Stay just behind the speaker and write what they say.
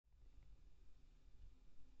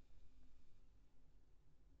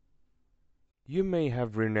You may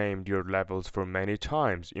have renamed your levels for many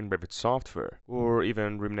times in Revit software, or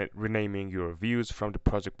even renaming your views from the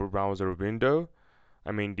project browser window.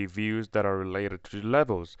 I mean the views that are related to the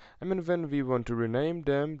levels. When we want to rename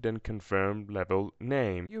them, then confirm level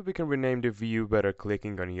name. Here we can rename the view whether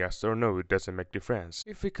clicking on yes or no, it doesn't make difference.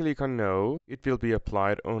 If we click on no, it will be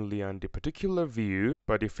applied only on the particular view,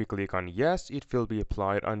 but if we click on yes, it will be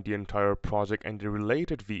applied on the entire project and the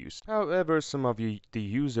related views. However, some of the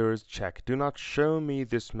users check do not show me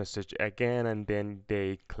this message again, and then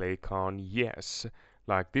they click on yes,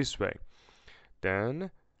 like this way. Then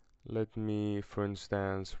let me, for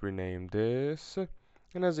instance, rename this.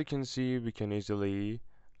 And as you can see, we can easily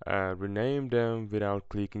rename them without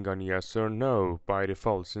clicking on yes or no by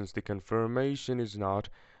default, since the confirmation is not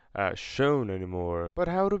shown anymore. But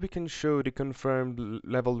how do we can show the confirmed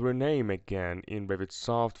level rename again in Revit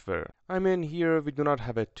software? Here we do not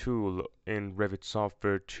have a tool in Revit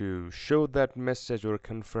software to show that message or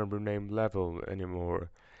confirm rename level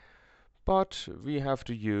anymore. But we have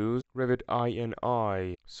to use Revit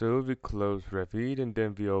INI. So we close Revit and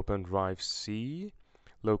then we open Drive C,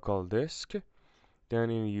 local disk,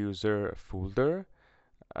 then in user folder.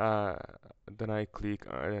 Then I click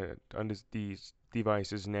on this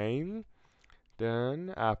device's name,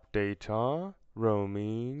 then app data,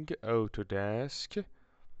 roaming, Autodesk.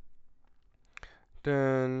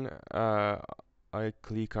 Then I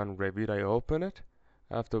click on Revit, I open it.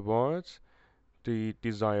 Afterwards, the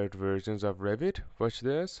desired versions of Revit. Watch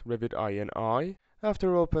this, Revit INI.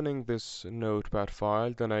 After opening this notepad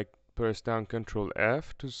file, then I press down Ctrl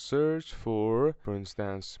F to search for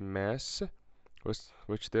instance, mess.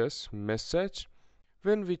 Watch this, message.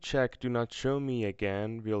 When we check do not show me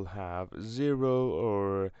again, we'll have 0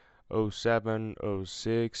 or 07,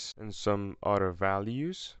 06 and some other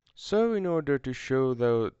values. So in order to show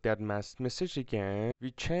that message again, we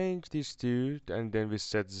change these two and then we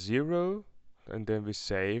set 0 and then we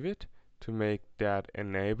save it to make that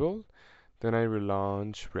enabled. Then I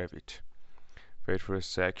relaunch Revit. Wait for a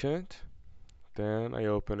second. Then I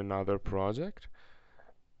open another project.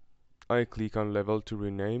 I click on level to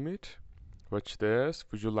rename it. Watch this.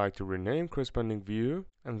 Would you like to rename corresponding view?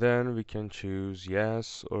 And then we can choose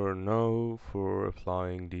yes or no for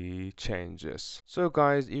applying the changes. So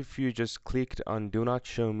guys, if you just clicked on do not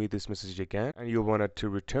show me this message again and you wanted to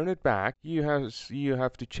return it back, you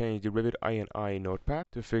have to change the Revit INI notepad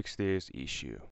to fix this issue.